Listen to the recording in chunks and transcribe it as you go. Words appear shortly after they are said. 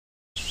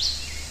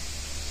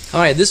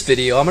Hi, in this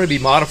video I'm going to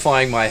be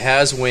modifying my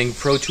Haswing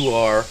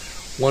Protruar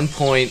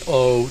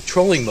 1.0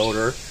 trolling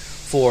motor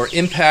for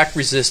impact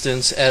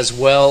resistance as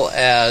well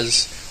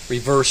as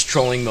reverse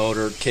trolling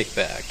motor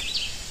kickback.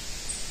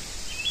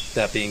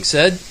 That being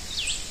said,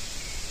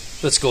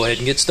 let's go ahead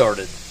and get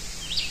started.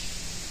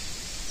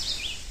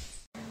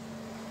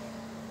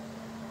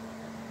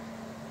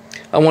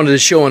 I wanted to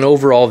show an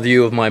overall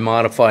view of my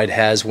modified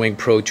Haswing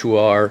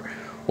Protruar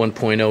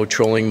 1.0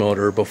 trolling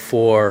motor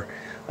before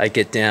I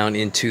get down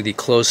into the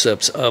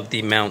close-ups of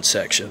the mount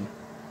section.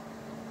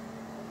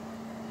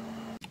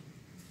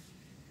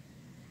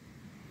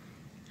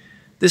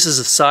 This is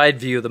a side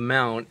view of the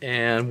mount,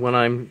 and what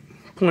I'm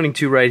pointing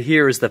to right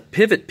here is the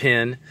pivot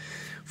pin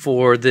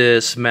for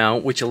this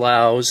mount, which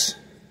allows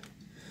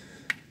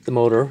the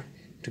motor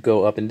to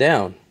go up and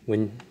down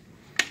when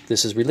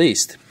this is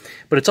released.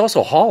 But it's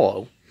also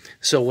hollow,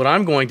 so what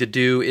I'm going to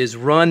do is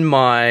run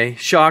my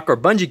shock or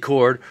bungee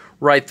cord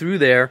right through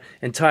there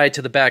and tie it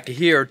to the back of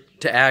here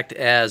to act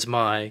as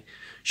my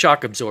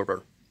shock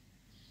absorber.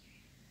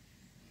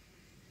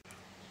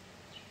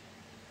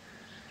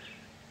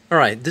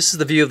 Alright, this is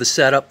the view of the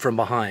setup from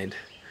behind.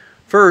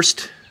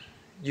 First,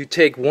 you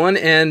take one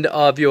end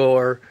of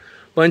your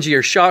bungee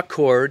or shock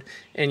cord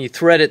and you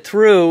thread it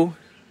through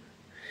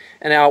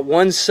and out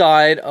one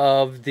side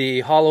of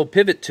the hollow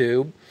pivot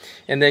tube,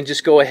 and then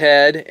just go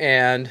ahead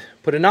and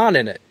put a knot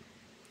in it.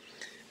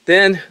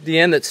 Then the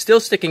end that's still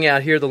sticking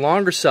out here, the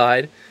longer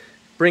side,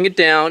 bring it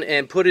down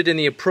and put it in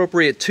the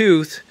appropriate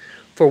tooth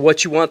for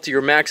what you want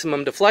your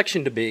maximum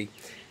deflection to be.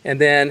 And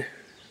then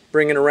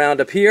bring it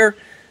around up here,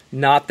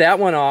 knot that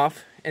one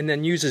off, and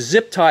then use a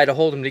zip tie to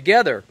hold them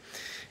together.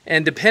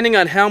 And depending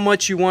on how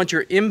much you want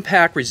your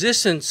impact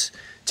resistance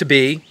to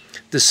be,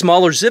 the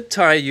smaller zip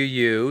tie you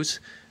use,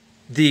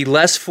 the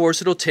less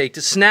force it'll take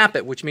to snap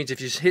it, which means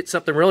if you hit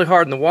something really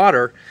hard in the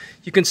water,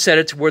 you can set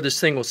it to where this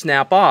thing will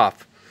snap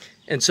off.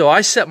 And so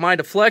I set my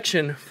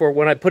deflection for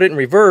when I put it in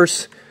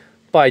reverse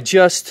by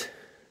just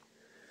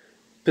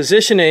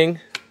positioning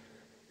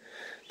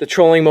the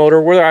trolling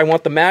motor where I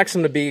want the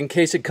maximum to be in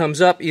case it comes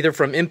up either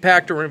from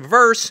impact or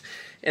reverse,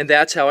 and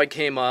that's how I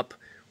came up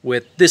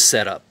with this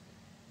setup.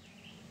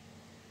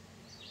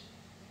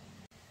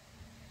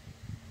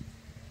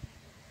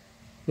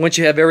 Once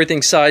you have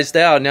everything sized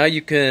out, now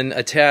you can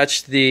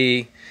attach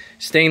the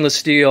stainless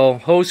steel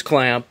hose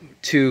clamp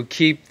to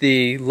keep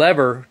the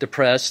lever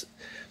depressed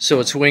so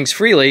it swings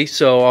freely.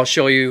 So I'll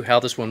show you how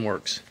this one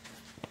works.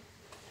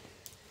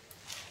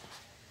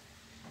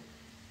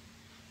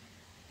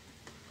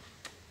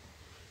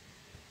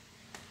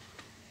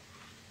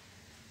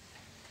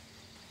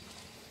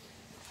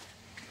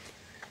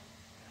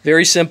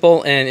 Very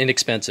simple and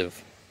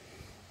inexpensive.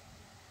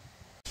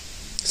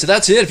 So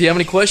that's it. If you have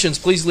any questions,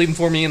 please leave them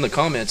for me in the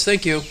comments.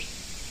 Thank you.